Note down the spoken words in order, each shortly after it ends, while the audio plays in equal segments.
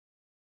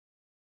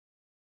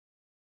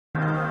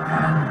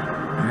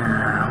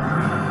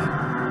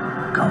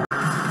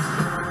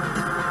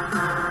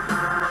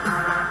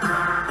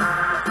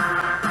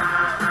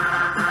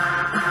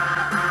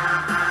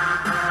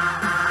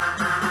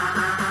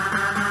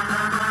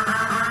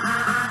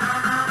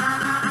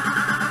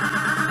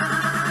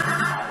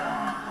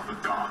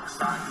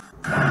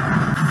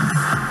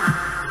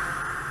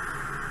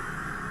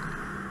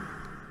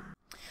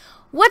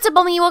What's up,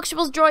 all me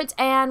Wokshibles, droids,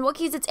 and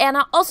Wookiees? It's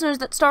Anna, also known as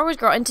That Star Wars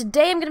Girl, and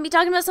today I'm going to be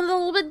talking about something a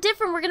little bit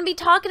different. We're going to be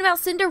talking about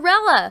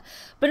Cinderella,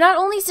 but not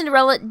only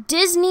Cinderella,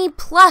 Disney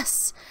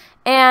Plus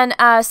and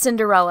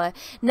Cinderella.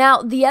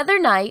 Now, the other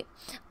night,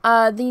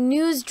 the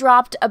news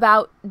dropped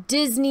about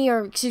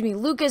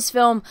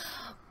Lucasfilm,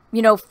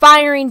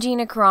 firing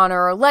Gina Carano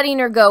or letting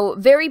her go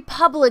very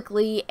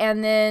publicly,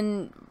 and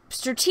then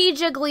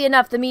strategically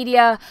enough, the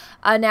media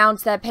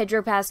announced that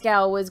Pedro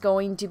Pascal was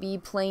going to be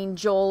playing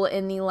Joel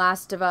in the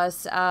Last of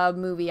Us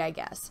movie, I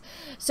guess.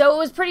 So it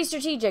was pretty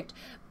strategic.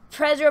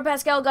 Pedro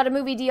Pascal got a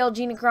movie deal,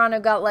 Gina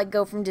Carano got let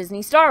go from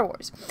Disney Star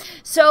Wars.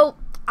 So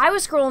I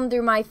was scrolling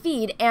through my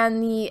feed,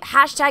 and the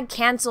hashtag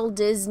cancel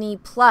Disney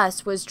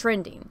Plus was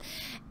trending.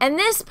 And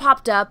this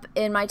popped up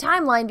in my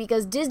timeline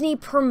because Disney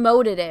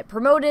promoted it.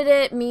 Promoted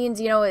it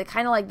means,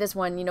 kind of like this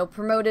one,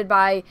 promoted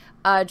by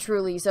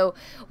Truly. So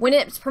when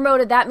it's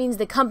promoted, that means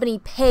the company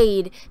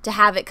paid to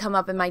have it come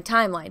up in my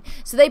timeline.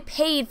 So they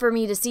paid for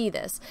me to see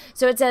this.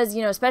 So it says,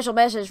 special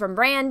message from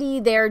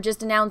Brandy. They're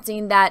just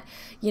announcing that,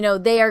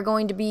 they are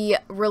going to be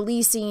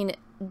releasing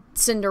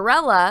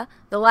Cinderella,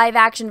 the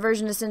live-action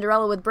version of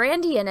Cinderella with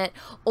Brandy in it,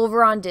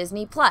 over on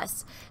Disney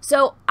Plus.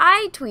 So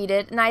I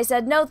tweeted and I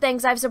said, no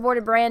thanks, I've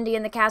supported Brandy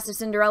and the cast of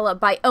Cinderella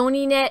by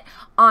owning it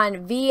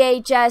on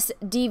VHS,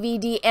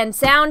 DVD, and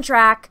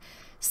soundtrack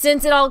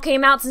since it all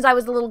came out since I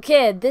was a little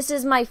kid. This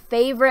is my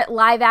favorite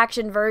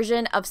live-action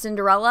version of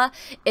Cinderella.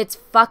 It's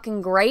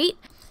fucking great.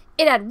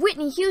 It had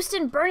Whitney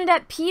Houston,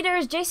 Bernadette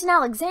Peters, Jason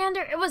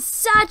Alexander. It was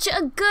such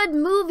a good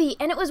movie.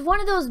 And it was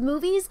one of those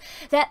movies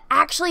that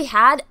actually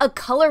had a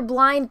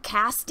colorblind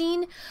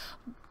casting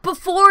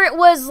before it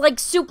was like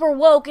super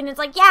woke and it's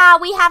like, yeah,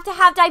 we have to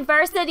have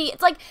diversity.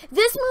 It's like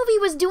this movie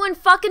was doing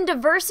fucking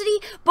diversity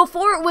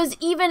before it was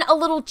even a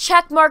little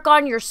check mark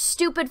on your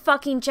stupid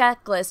fucking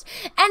checklist.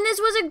 And this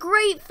was a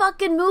great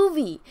fucking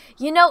movie.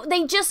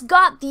 They just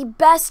got the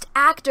best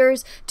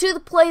actors to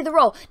play the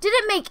role. Did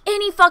it make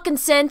any fucking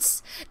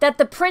sense that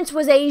the prince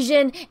was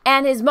Asian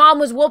and his mom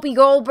was Whoopi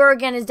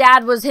Goldberg and his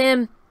dad was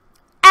him?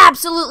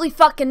 Absolutely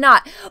fucking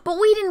not. But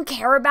we didn't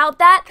care about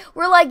that.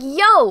 We're like,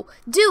 yo,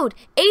 dude,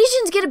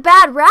 Asians get a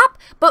bad rap,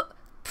 but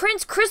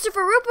Prince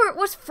Christopher Rupert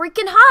was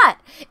freaking hot.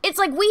 It's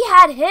like we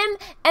had him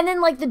and then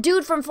like the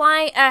dude from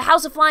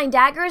House of Flying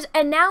Daggers,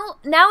 and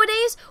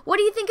nowadays, what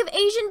do you think of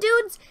Asian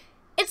dudes?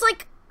 It's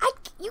like,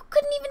 you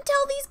couldn't even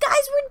tell these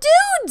guys were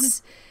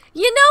dudes.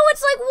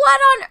 It's like, what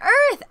on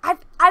earth?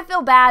 I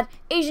feel bad.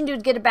 Asian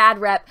dudes get a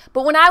bad rep.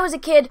 But when I was a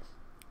kid,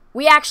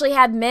 we actually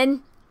had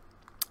men.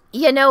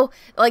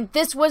 Like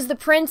this was the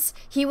prince.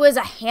 He was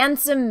a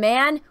handsome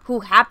man who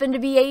happened to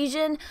be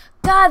Asian.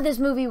 God, this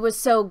movie was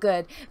so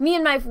good. Me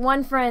and my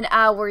one friend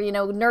were,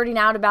 nerding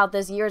out about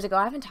this years ago.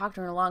 I haven't talked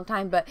to her in a long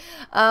time, but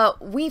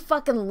we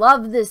fucking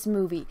love this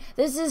movie.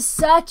 This is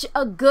such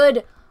a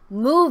good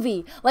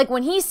movie. Like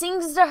when he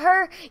sings to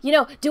her,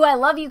 do I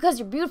love you because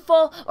you're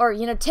beautiful? Or,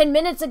 10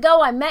 minutes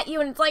ago I met you,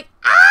 and it's like,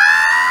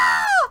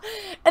 ah!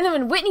 And then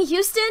when Whitney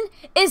Houston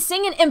is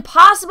singing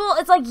Impossible,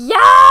 it's like,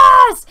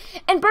 yes!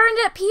 And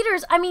Bernadette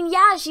Peters,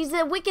 yeah, she's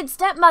a wicked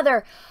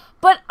stepmother,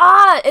 but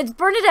it's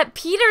Bernadette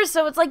Peters,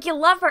 so it's like you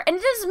love her. And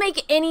it doesn't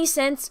make any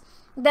sense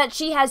that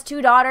she has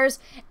two daughters,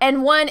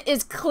 and one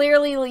is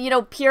clearly,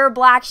 pure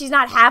black. She's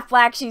not half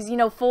black, she's,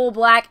 full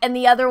black. And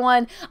the other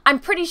one, I'm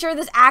pretty sure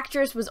this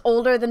actress was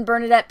older than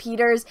Bernadette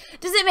Peters.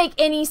 Does it make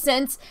any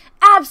sense?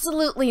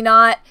 Absolutely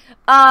not.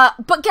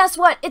 But guess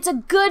what? It's a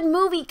good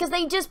movie because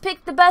they just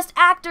picked the best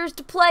actors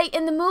to play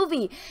in the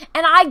movie.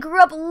 And I grew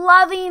up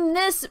loving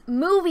this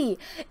movie.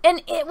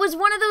 And it was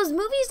one of those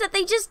movies that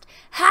they just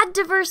had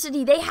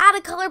diversity. They had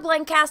a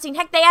colorblind casting.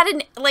 Heck, they had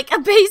a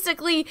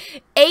basically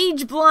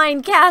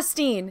age-blind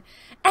casting.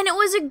 And it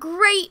was a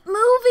great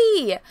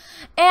movie.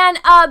 And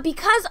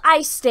because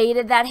I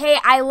stated that, hey,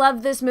 I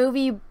love this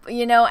movie,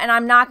 and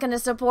I'm not going to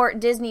support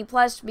Disney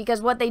Plus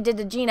because what they did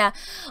to Gina,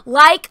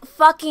 like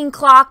fucking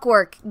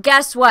clockwork,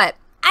 guess what?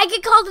 I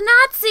get called a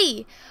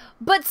Nazi.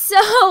 But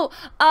so,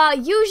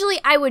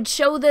 usually I would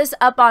show this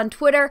up on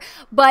Twitter,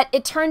 but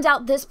it turns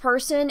out this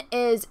person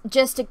is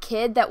just a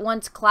kid that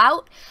wants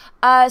clout.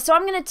 So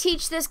I'm going to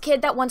teach this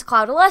kid that wants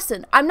clout a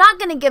lesson. I'm not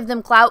going to give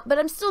them clout, but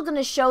I'm still going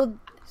to show...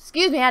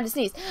 Excuse me, I had to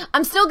sneeze.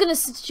 I'm still going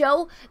to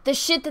show the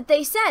shit that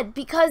they said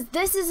because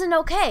this isn't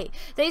okay.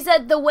 They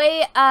said the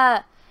way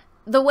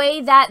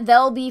that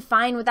they'll be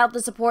fine without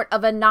the support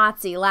of a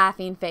Nazi,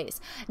 laughing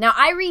face. Now,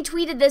 I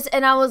retweeted this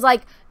and I was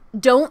like,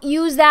 don't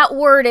use that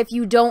word if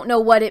you don't know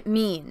what it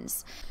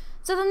means.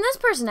 So then this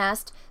person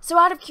asked, so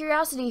out of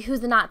curiosity, who's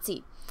the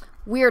Nazi?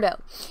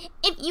 Weirdo.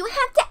 If you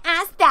have to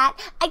ask that,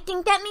 I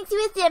think that makes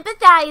you a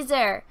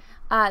sympathizer.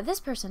 This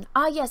person,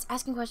 yes,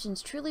 asking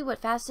questions, truly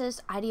what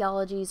fascist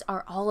ideologies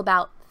are all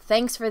about.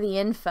 Thanks for the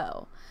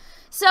info.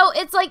 So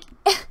it's like,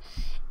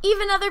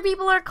 even other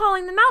people are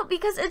calling them out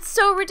because it's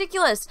so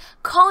ridiculous.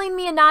 Calling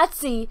me a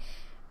Nazi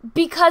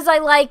because I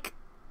like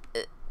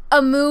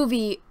a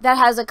movie that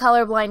has a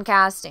colorblind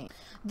casting.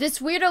 This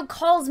weirdo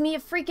calls me a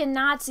freaking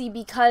Nazi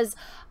because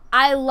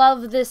I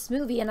love this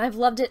movie, and I've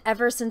loved it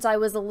ever since I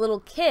was a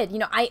little kid. You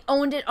know, I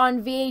owned it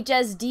on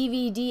VHS,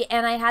 DVD,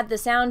 and I had the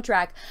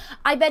soundtrack.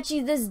 I bet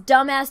you this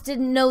dumbass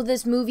didn't know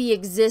this movie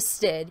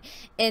existed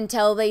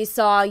until they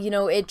saw, you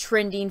know, it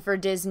trending for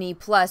Disney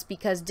Plus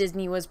because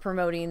Disney was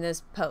promoting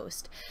this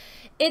post.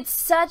 It's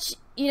such,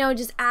 you know,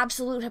 just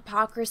absolute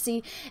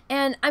hypocrisy.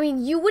 And, I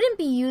mean, you wouldn't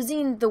be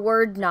using the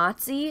word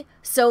Nazi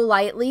so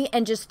lightly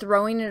and just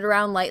throwing it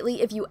around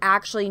lightly if you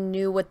actually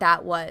knew what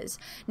that was.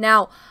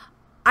 Now,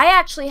 I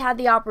actually had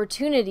the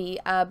opportunity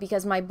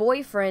because my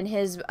boyfriend,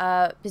 his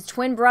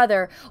twin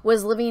brother,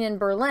 was living in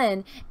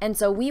Berlin, and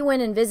so we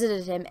went and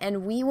visited him,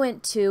 and we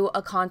went to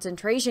a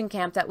concentration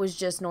camp that was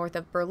just north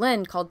of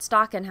Berlin called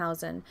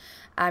Stockenhausen.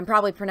 I'm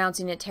probably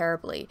pronouncing it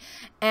terribly.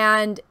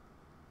 And,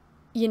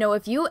 you know,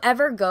 if you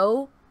ever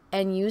go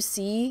and you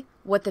see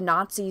what the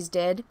Nazis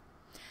did,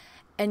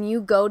 and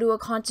you go to a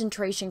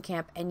concentration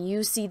camp and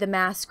you see the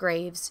mass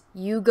graves,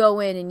 you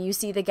go in and you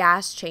see the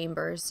gas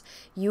chambers,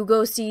 you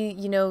go see,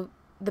 you know,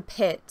 the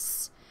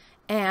pits,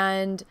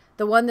 and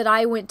the one that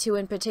I went to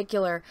in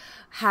particular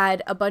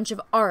had a bunch of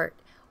art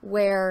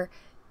where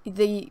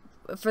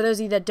for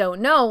those of you that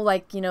don't know,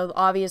 like, you know,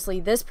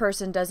 obviously this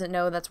person doesn't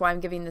know, that's why I'm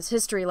giving this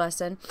history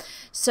lesson.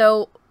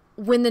 So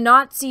when the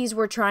Nazis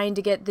were trying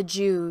to get the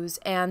Jews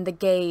and the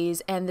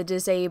gays and the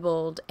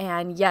disabled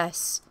and,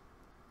 yes,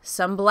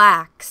 some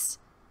blacks,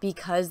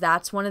 because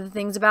that's one of the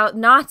things about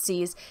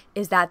Nazis,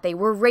 is that they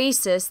were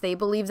racist. They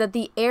believed that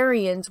the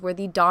Aryans were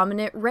the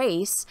dominant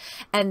race,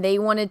 and they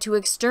wanted to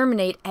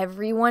exterminate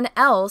everyone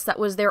else. That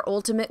was their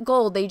ultimate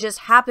goal. They just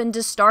happened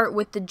to start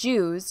with the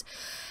Jews.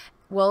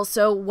 Well,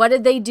 so what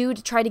did they do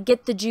to try to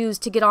get the Jews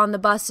to get on the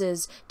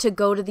buses to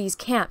go to these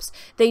camps?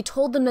 They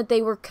told them that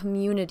they were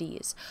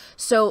communities.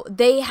 So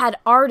they had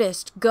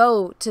artists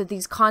go to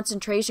these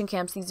concentration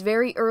camps, these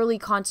very early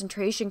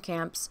concentration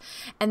camps,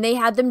 and they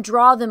had them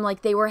draw them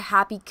like they were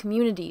happy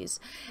communities.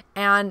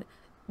 And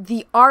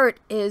the art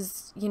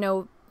is, you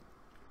know,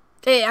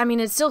 I mean,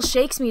 it still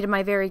shakes me to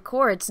my very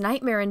core. It's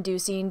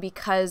nightmare-inducing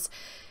because,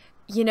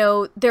 you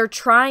know, they're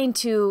trying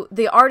to,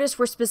 the artists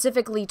were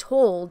specifically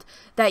told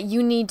that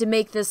you need to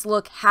make this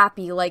look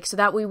happy, like, so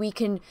that way we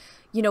can,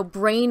 you know,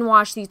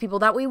 brainwash these people.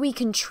 That way we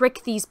can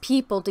trick these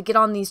people to get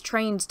on these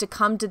trains to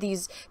come to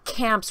these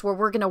camps where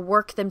we're going to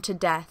work them to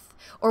death,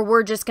 or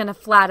we're just going to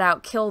flat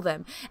out kill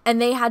them. And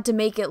they had to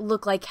make it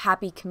look like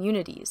happy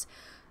communities.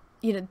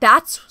 You know,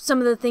 that's some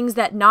of the things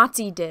that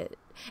Nazi did.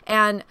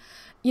 And,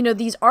 you know,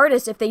 these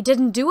artists, if they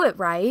didn't do it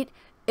right,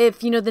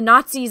 if, you know, the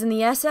Nazis and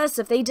the SS,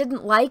 if they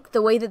didn't like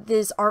the way that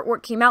this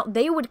artwork came out,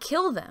 they would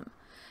kill them.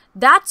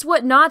 That's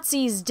what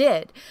Nazis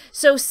did.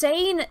 So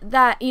saying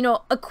that, you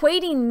know,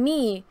 equating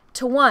me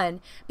to one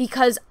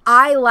because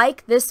I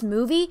like this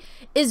movie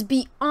is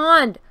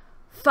beyond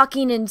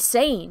fucking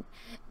insane.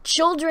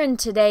 Children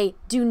today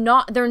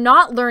they're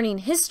not learning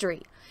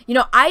history. You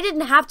know, I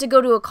didn't have to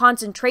go to a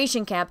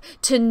concentration camp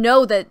to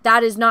know that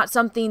that is not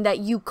something that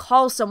you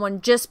call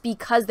someone just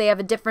because they have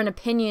a different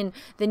opinion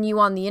than you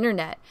on the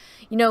internet.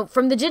 You know,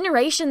 from the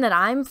generation that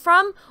I'm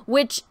from,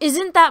 which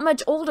isn't that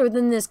much older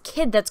than this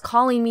kid that's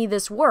calling me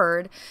this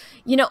word,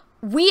 you know,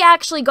 we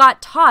actually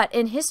got taught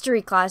in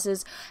history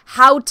classes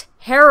how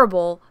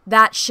terrible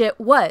that shit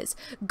was.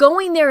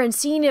 Going there and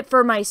seeing it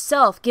for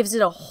myself gives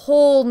it a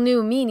whole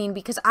new meaning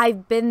because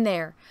I've been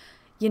there.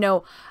 You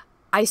know,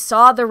 I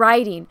saw the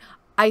writing.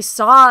 I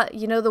saw,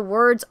 you know, the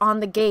words on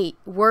the gate,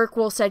 work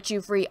will set you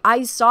free.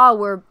 I saw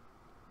where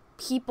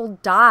people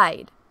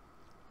died.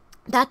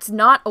 That's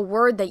not a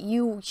word that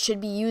you should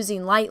be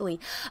using lightly,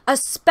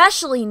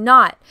 especially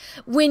not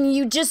when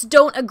you just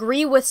don't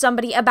agree with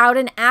somebody about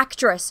an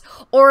actress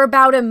or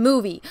about a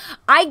movie.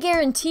 I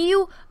guarantee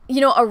you,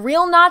 you know, a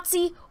real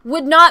Nazi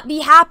would not be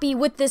happy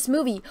with this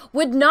movie,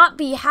 would not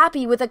be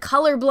happy with a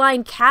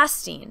colorblind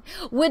casting,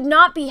 would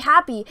not be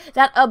happy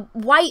that a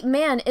white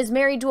man is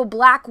married to a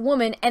black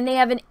woman and they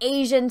have an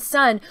Asian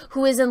son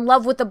who is in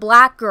love with a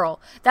black girl.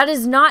 That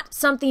is not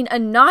something a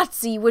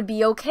Nazi would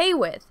be okay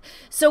with.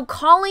 So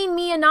calling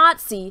me a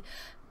Nazi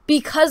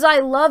because I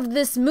love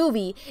this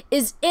movie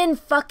is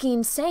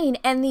in-fucking-sane.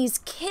 And these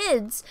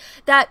kids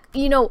that,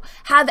 you know,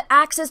 have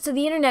access to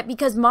the internet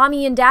because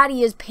mommy and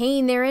daddy is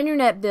paying their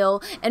internet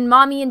bill and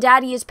mommy and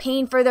daddy is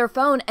paying for their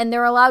phone and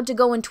they're allowed to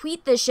go and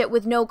tweet this shit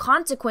with no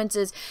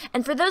consequences.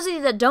 And for those of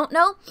you that don't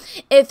know,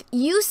 if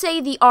you say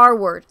the R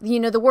word, you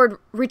know, the word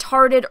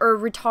retarded or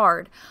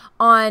retard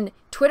on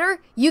Twitter,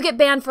 you get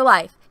banned for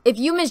life. If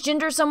you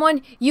misgender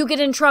someone, you get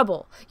in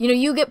trouble. You know,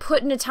 you get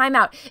put in a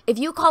timeout. If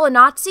you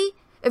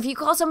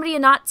call somebody a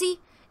Nazi,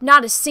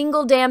 not a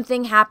single damn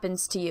thing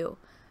happens to you.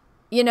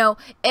 You know,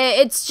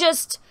 it's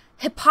just,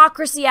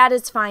 hypocrisy at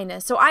its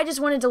finest. So I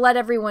just wanted to let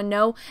everyone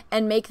know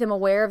and make them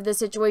aware of the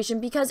situation,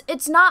 because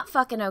it's not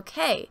fucking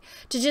okay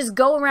to just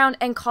go around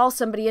and call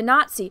somebody a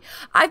Nazi.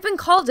 I've been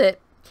called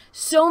it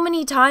so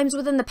many times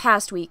within the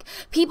past week.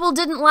 People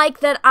didn't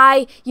like that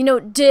I,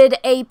 did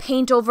a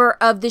paint over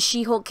of the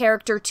She-Hulk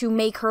character to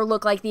make her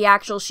look like the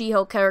actual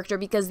She-Hulk character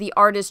because the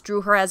artist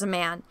drew her as a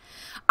man.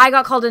 I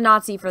got called a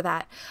Nazi for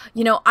that.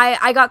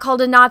 I got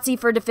called a Nazi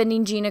for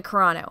defending Gina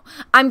Carano.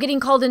 I'm getting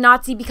called a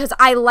Nazi because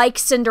I like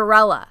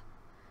Cinderella.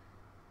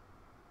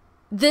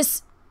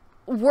 This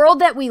world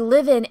that we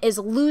live in is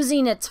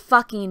losing its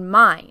fucking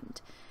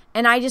mind.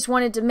 And I just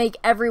wanted to make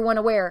everyone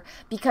aware,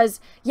 because,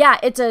 yeah,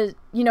 it's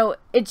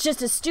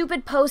just a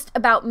stupid post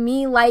about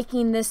me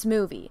liking this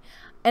movie.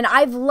 And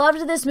I've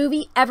loved this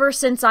movie ever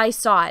since I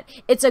saw it.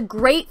 It's a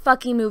great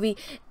fucking movie.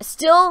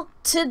 Still,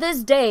 to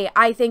this day,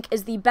 I think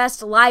is the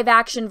best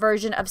live-action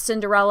version of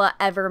Cinderella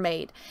ever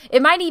made.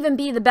 It might even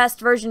be the best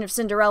version of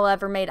Cinderella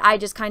ever made. I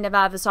just kind of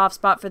have a soft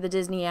spot for the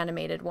Disney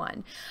animated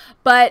one.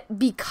 But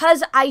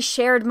because I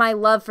shared my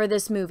love for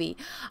this movie,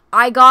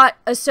 I got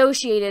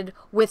associated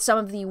with some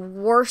of the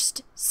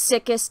worst,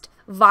 sickest,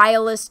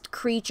 vilest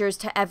creatures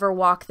to ever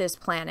walk this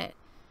planet.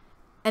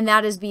 And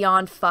that is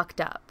beyond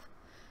fucked up.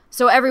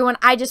 So everyone,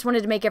 I just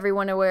wanted to make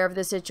everyone aware of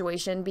the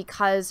situation,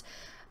 because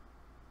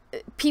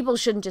people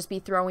shouldn't just be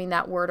throwing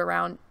that word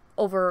around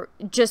over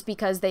just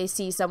because they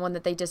see someone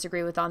that they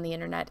disagree with on the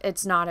internet.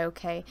 It's not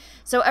okay.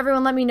 So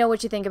everyone, let me know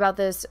what you think about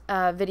this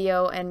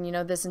video and,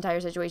 this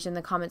entire situation in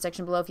the comment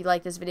section below. If you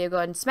like this video, go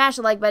ahead and smash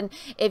the like button.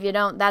 If you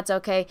don't, that's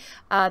okay.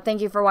 Thank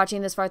you for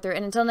watching this far through.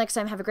 And until next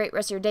time, have a great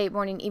rest of your day,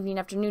 morning, evening,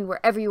 afternoon,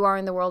 wherever you are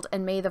in the world.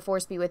 And may the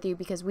force be with you,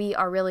 because we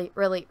are really,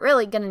 really,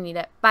 really going to need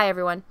it. Bye,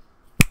 everyone.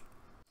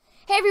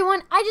 Hey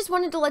everyone, I just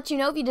wanted to let you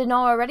know, if you didn't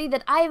know already,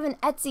 that I have an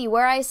Etsy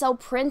where I sell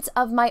prints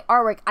of my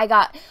artwork. I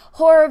got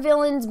horror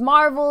villains,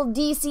 Marvel,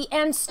 DC,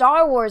 and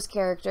Star Wars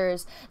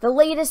characters. The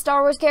latest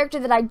Star Wars character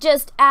that I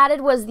just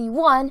added was the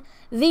one,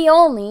 the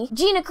only,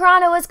 Gina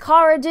Carano as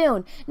Cara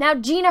Dune. Now,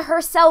 Gina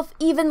herself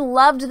even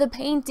loved the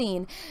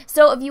painting.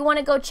 So if you want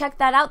to go check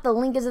that out, the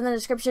link is in the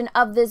description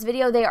of this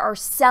video. They are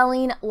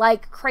selling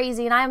like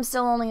crazy, and I am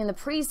still only in the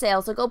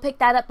pre-sale, so go pick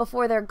that up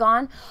before they're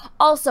gone.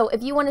 Also,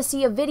 if you want to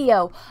see a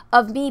video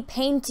of me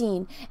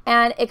painting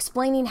and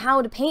explaining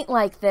how to paint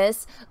like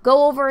this,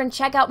 go over and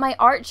check out my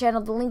art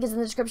channel. The link is in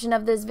the description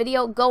of this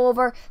video. Go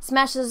over,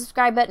 smash the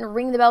subscribe button,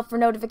 ring the bell for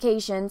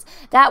notifications.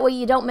 That way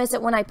you don't miss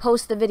it when I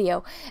post the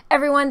video.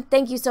 Everyone,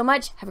 thank you so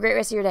much. Have a great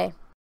rest of your day.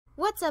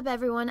 What's up,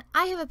 everyone?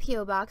 I have a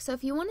P.O. box, so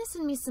if you want to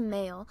send me some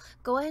mail,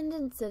 go ahead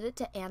and send it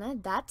to Anna,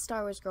 that's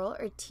Star Wars Girl,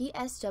 or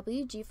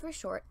TSWG for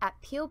short,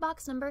 at P.O.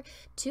 Box number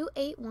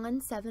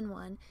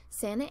 28171,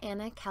 Santa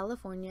Ana,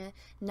 California,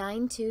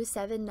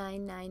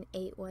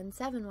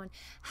 927998171.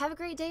 Have a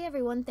great day,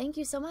 everyone. Thank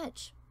you so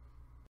much.